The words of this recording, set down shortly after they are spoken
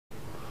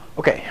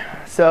Okay,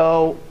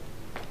 so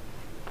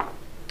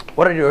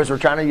what I do is we're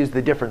trying to use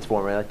the difference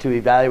formula to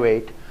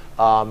evaluate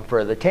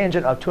for the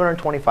tangent of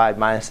 225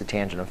 minus the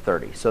tangent of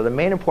 30. So the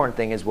main important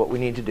thing is what we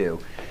need to do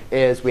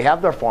is we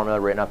have our formula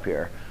written up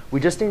here. We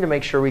just need to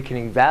make sure we can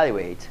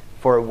evaluate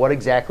for what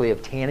exactly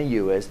of tan of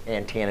u is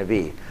and tan of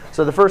v.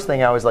 So the first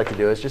thing I always like to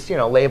do is just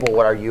label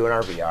what our u and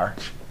our v are.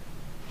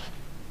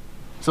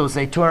 So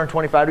say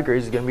 225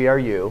 degrees is going to be our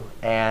u,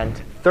 and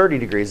 30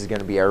 degrees is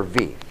going to be our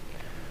v.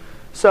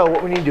 So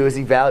what we need to do is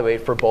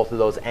evaluate for both of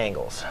those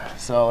angles.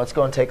 So let's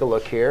go and take a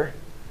look here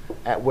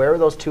at where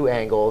those two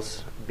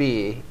angles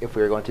be if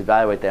we were going to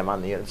evaluate them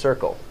on the unit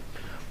circle.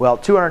 Well,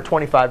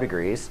 225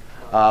 degrees,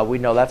 we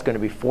know that's going to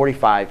be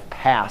 45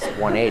 past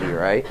 180,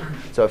 right?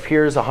 So if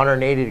here's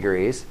 180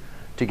 degrees,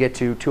 to get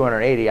to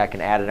 280, I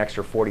can add an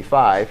extra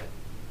 45.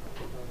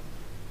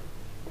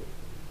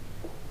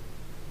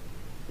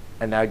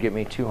 And that would give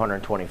me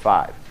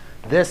 225.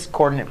 This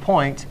coordinate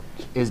point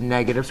is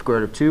negative square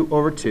root of 2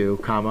 over 2,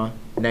 comma,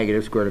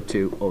 negative square root of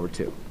 2 over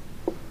 2.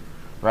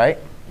 Right?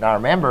 Now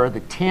remember, the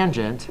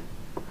tangent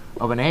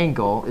of an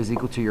angle is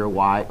equal to your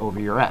y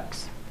over your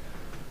x.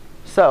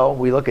 So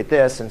we look at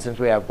this, and since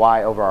we have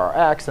y over our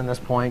x in this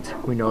point,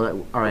 we know that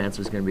our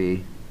answer is going to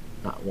be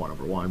not 1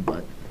 over 1,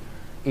 but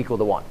equal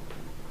to 1.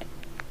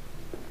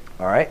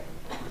 All right?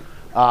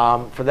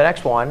 For the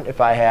next one, if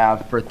I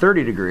have for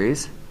 30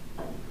 degrees,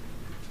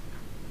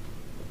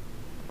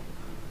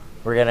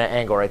 we're going to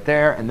angle right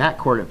there, and that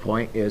coordinate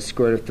point is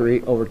square root of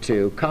 3 over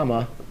 2,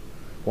 comma,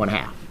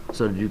 1/2.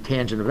 So to do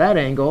tangent of that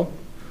angle,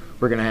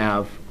 we're going to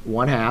have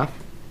 1/2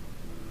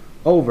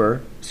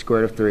 over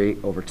square root of 3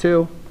 over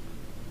 2.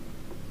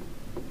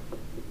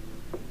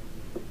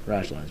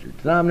 Rationalize your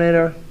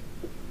denominator.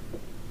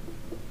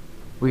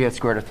 We get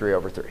square root of 3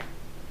 over 3.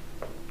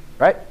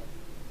 Right?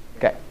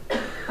 Okay.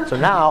 So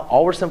now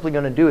all we're simply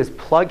going to do is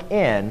plug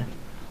in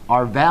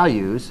our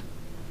values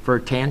for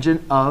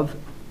tangent of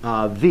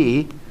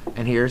v,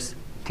 and here's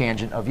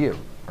tangent of u,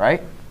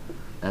 right?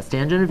 That's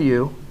tangent of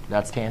u,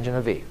 that's tangent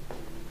of v.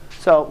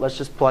 So let's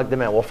just plug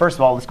them in. Well, first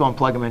of all, let's go and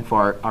plug them in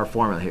for our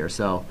formula here.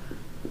 So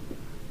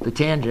the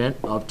tangent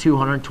of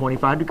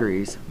 225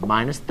 degrees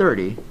minus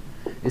 30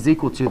 is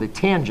equal to the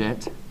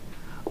tangent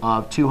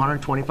of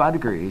 225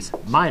 degrees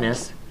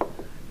minus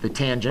the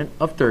tangent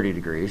of 30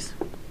 degrees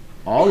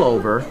all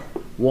over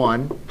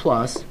 1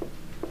 plus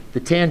the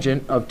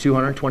tangent of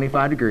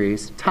 225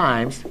 degrees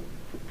times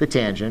the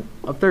tangent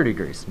of 30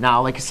 degrees.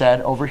 Now, like I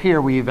said, over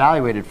here we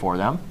evaluated for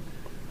them.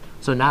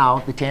 So now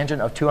the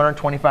tangent of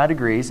 225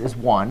 degrees is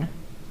 1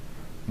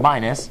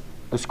 minus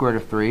the square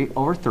root of 3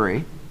 over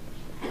 3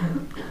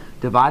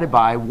 divided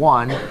by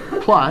 1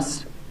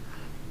 plus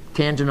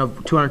tangent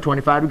of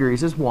 225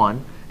 degrees is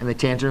 1, and the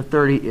tangent of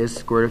 30 is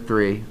square root of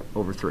 3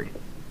 over 3.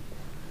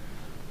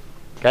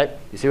 Okay,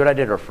 you see what I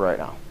did for right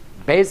now?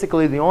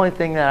 Basically, the only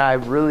thing that I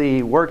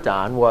really worked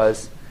on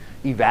was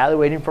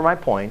evaluating for my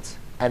points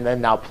and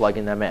then now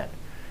plugging them in.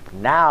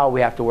 Now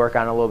we have to work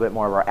on a little bit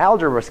more of our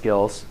algebra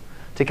skills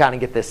to kind of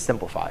get this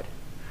simplified.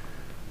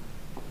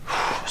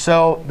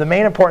 So the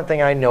main important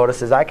thing I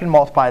notice is I can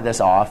multiply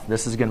this off.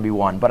 This is going to be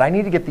 1. But I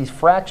need to get these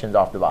fractions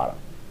off the bottom.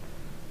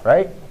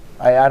 Right?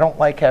 I don't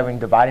like having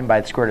dividing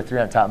by the square root of 3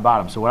 on the top and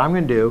bottom. So what I'm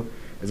going to do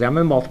is I'm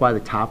going to multiply the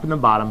top and the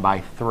bottom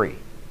by 3.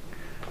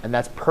 And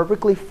that's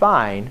perfectly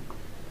fine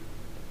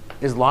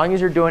as long as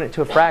you're doing it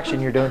to a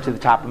fraction, you're doing it to the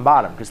top and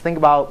bottom. Because think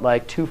about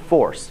like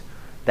 2/4.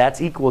 That's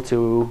equal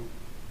to,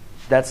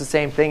 that's the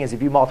same thing as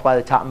if you multiply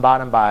the top and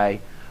bottom by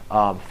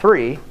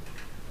 3,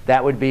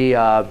 that would be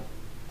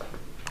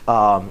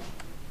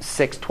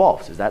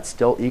 6/12. Is that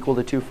still equal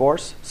to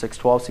 2/4?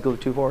 6/12 equal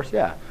to 2/4?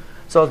 Yeah.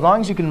 So as long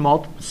as you can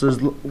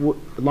as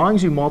long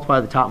as you multiply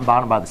the top and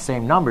bottom by the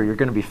same number, you're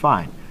going to be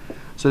fine.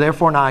 So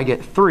therefore now I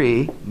get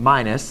 3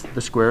 minus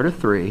the square root of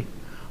 3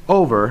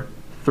 over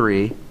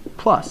 3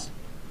 plus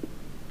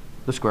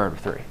the square root of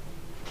 3.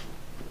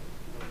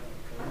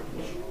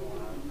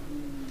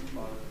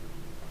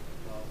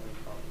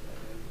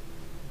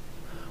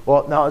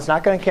 Well, no, it's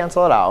not going to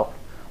cancel it out.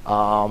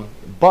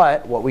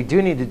 But what we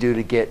do need to do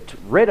to get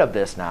rid of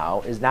this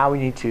now is now we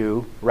need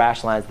to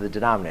rationalize the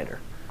denominator.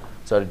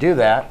 So to do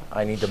that,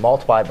 I need to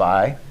multiply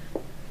by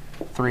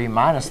 3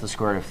 minus the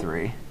square root of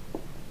 3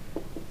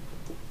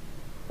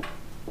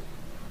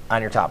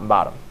 on your top and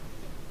bottom.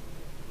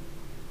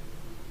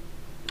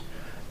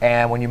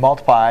 And when you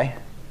multiply,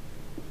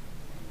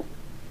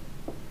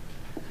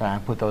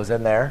 put those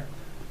in there.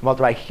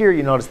 Multiply here,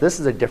 you notice this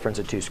is a difference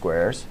of 2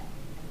 squares.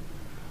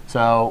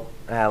 So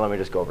let me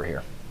just go over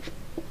here.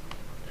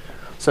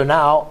 So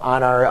now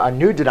on our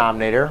new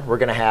denominator, we're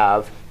going to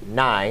have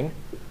 9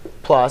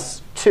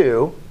 plus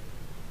 2.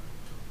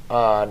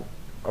 I'm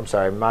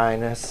sorry,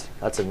 minus,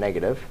 that's a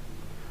negative,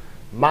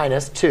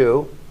 minus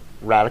 2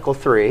 radical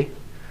 3.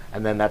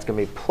 And then that's going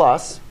to be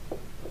plus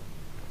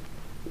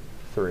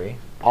 3.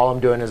 All I'm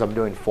doing is I'm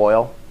doing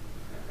FOIL.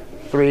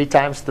 3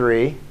 times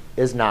 3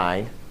 is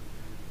 9.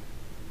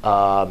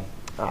 I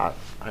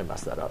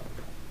messed that up.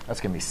 That's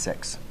going to be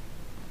 6.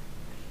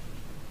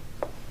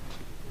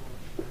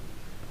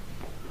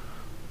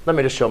 let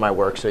me just show my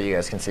work so you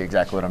guys can see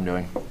exactly what I'm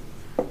doing.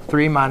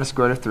 3 minus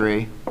square root of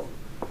 3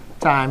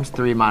 times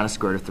 3 minus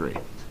square root of 3.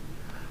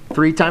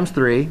 3 times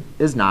 3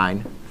 is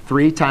 9.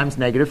 3 times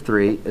negative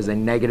 3 is a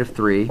negative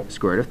 3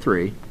 square root of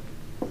 3.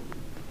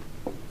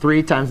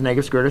 3 times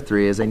negative square root of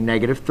 3 is a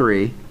negative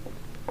 3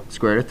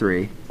 square root of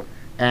 3.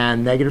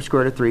 And negative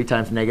square root of 3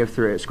 times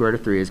negative square root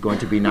of 3 is going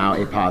to be now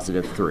a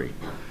positive 3.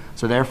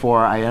 So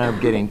therefore, I end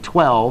up getting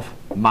 12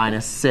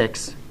 minus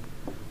 6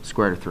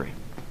 square root of 3.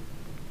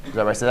 Does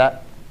everybody see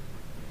that?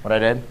 What I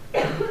did?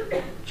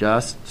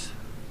 Just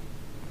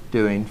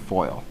doing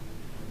FOIL.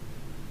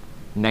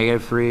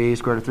 Negative 3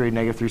 square root of 3,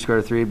 negative 3 square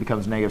root of 3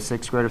 becomes negative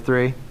 6 square root of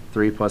 3.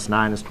 3 plus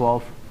 9 is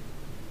 12.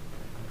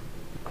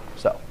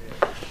 So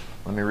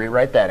let me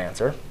rewrite that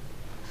answer.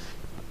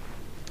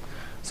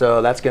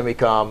 So that's going to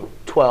become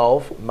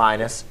 12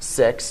 minus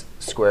 6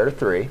 square root of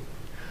 3.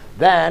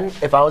 Then,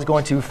 if I was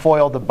going to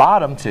FOIL the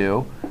bottom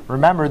two,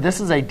 remember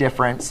this is a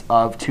difference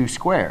of 2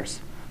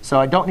 squares. So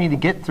I don't need to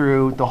get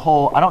through the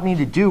whole, I don't need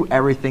to do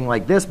everything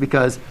like this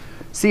because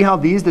see how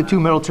the 2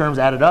 middle terms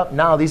added up?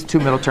 Now these 2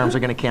 middle terms are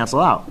going to cancel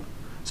out.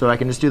 So I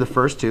can just do the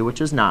first 2, which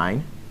is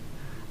 9.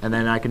 And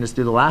then I can just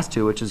do the last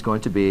 2, which is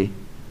going to be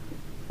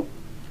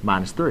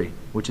minus 3,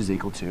 which is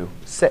equal to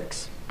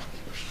 6.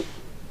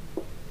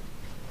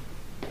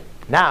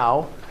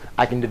 Now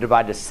I can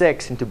divide the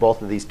 6 into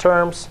both of these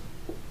terms.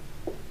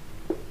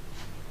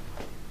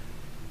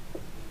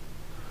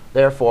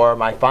 Therefore,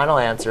 my final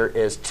answer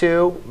is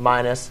 2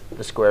 minus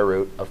the square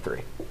root of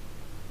 3.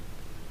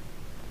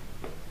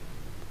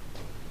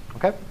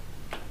 OK?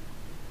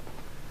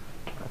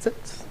 That's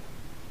it.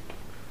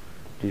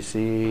 Do you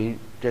see,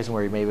 Jason,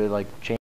 where you maybe like change?